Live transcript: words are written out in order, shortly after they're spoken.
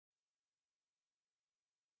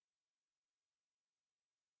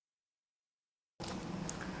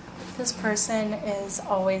This person is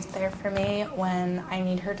always there for me when I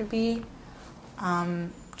need her to be.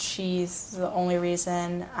 She's the only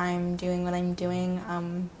reason I'm doing what I'm doing.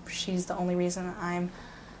 She's the only reason I'm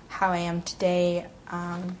how I am today.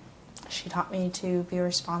 She taught me to be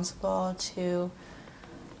responsible, to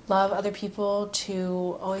love other people,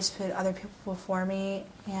 to always put other people before me,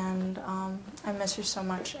 and I miss her so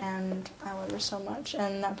much, and I love her so much,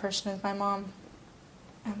 and that person is my mom.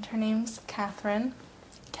 And her name's Catherine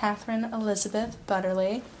Elizabeth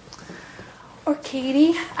Butterly, or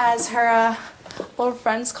Katie, as her old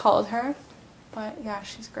friends called her, but yeah,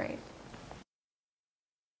 she's great.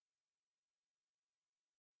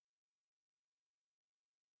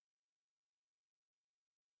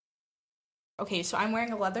 Okay, so I'm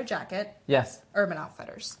wearing a leather jacket. Yes. Urban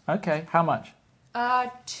Outfitters. Okay. How much?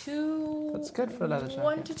 Two. That's good for a leather jacket.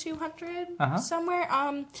 1 to 200 somewhere.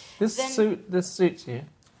 This suits you.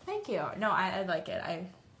 Thank you. No, I like it. I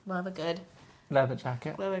love a good Leather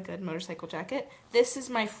jacket. motorcycle jacket. This is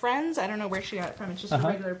my friend's. I don't know where she got it from. It's just a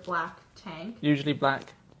regular black tank. Usually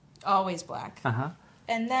black. Always black.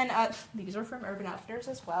 And then these are from Urban Outfitters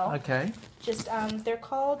as well. Okay. Just they're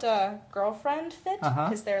called girlfriend fit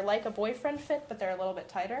because they're like a boyfriend fit, but they're a little bit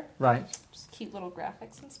tighter. Right. Just cute little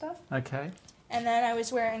graphics and stuff. Okay. And then I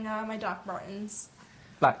was wearing my Doc Martens.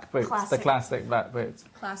 Black boots. Classic. The classic black boots.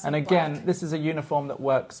 Classic and again, black. this is a uniform that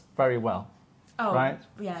works very well. Oh, right?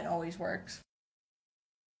 Yeah, it always works.